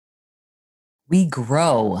We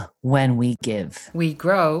grow when we give. We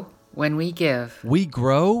grow when we give. We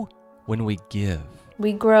grow when we give.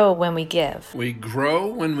 We grow when we give. We grow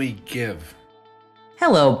when we give.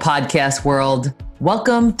 Hello, podcast world.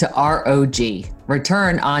 Welcome to ROG,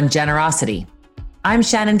 Return on Generosity. I'm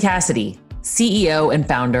Shannon Cassidy, CEO and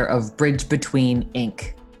founder of Bridge Between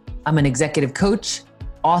Inc. I'm an executive coach,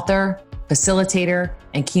 author, facilitator,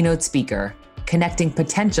 and keynote speaker, connecting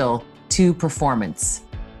potential to performance.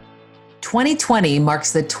 2020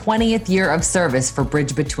 marks the 20th year of service for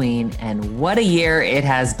Bridge Between, and what a year it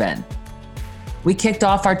has been. We kicked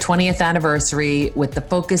off our 20th anniversary with the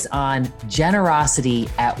focus on generosity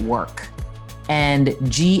at work and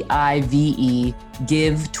GIVE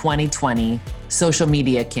Give 2020 social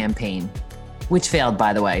media campaign, which failed,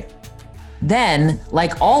 by the way. Then,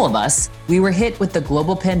 like all of us, we were hit with the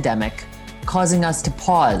global pandemic, causing us to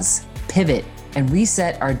pause, pivot, and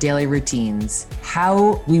reset our daily routines,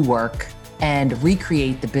 how we work, and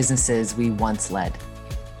recreate the businesses we once led.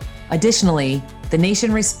 Additionally, the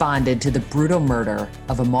nation responded to the brutal murder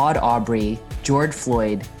of Ahmaud Arbery, George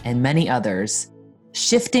Floyd, and many others,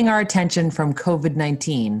 shifting our attention from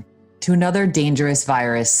COVID-19 to another dangerous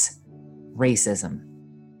virus, racism.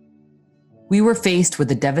 We were faced with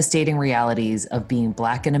the devastating realities of being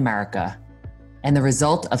Black in America and the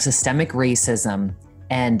result of systemic racism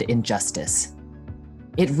and injustice.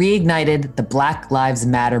 It reignited the Black Lives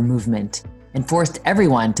Matter movement and forced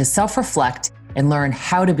everyone to self-reflect and learn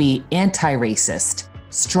how to be anti-racist,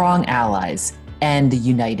 strong allies, and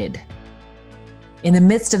united. In the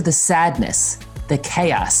midst of the sadness, the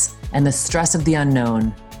chaos, and the stress of the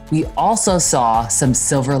unknown, we also saw some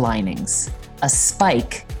silver linings, a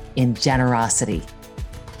spike in generosity.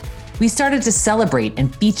 We started to celebrate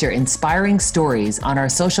and feature inspiring stories on our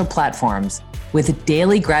social platforms with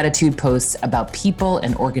daily gratitude posts about people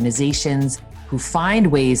and organizations who find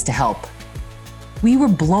ways to help. We were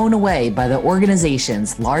blown away by the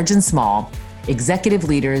organizations, large and small, executive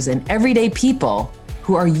leaders, and everyday people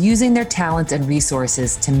who are using their talents and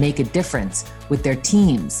resources to make a difference with their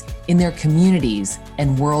teams, in their communities,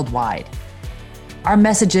 and worldwide. Our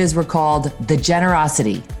messages were called The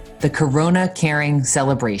Generosity, the Corona Caring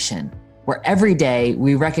Celebration, where every day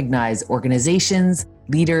we recognize organizations,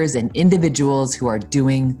 leaders, and individuals who are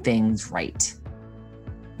doing things right.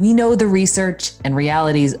 We know the research and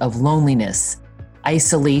realities of loneliness,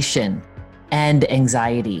 isolation, and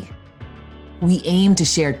anxiety. We aim to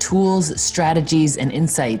share tools, strategies, and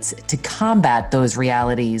insights to combat those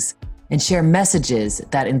realities and share messages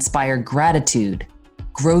that inspire gratitude,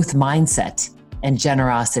 growth mindset, and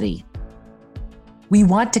generosity. We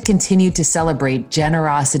want to continue to celebrate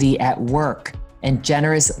generosity at work and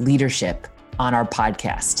generous leadership on our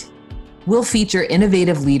podcast. We'll feature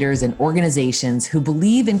innovative leaders and organizations who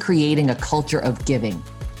believe in creating a culture of giving.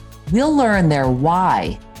 We'll learn their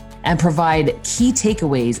why and provide key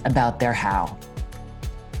takeaways about their how.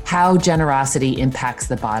 How generosity impacts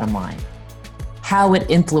the bottom line. How it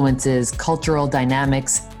influences cultural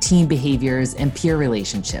dynamics, team behaviors, and peer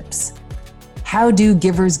relationships. How do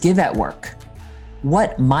givers give at work?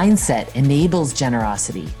 What mindset enables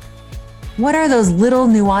generosity? What are those little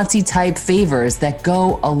nuancy type favors that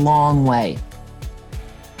go a long way?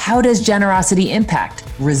 How does generosity impact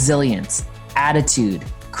resilience, attitude,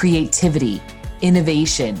 creativity,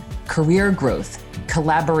 innovation, career growth,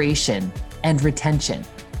 collaboration, and retention?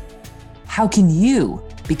 How can you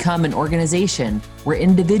become an organization where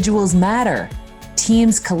individuals matter,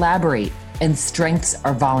 teams collaborate, and strengths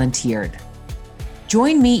are volunteered?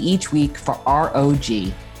 Join me each week for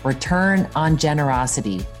ROG, Return on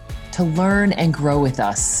Generosity, to learn and grow with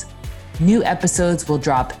us. New episodes will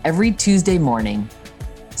drop every Tuesday morning.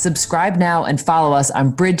 Subscribe now and follow us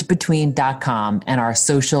on bridgebetween.com and our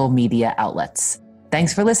social media outlets.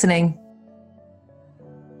 Thanks for listening.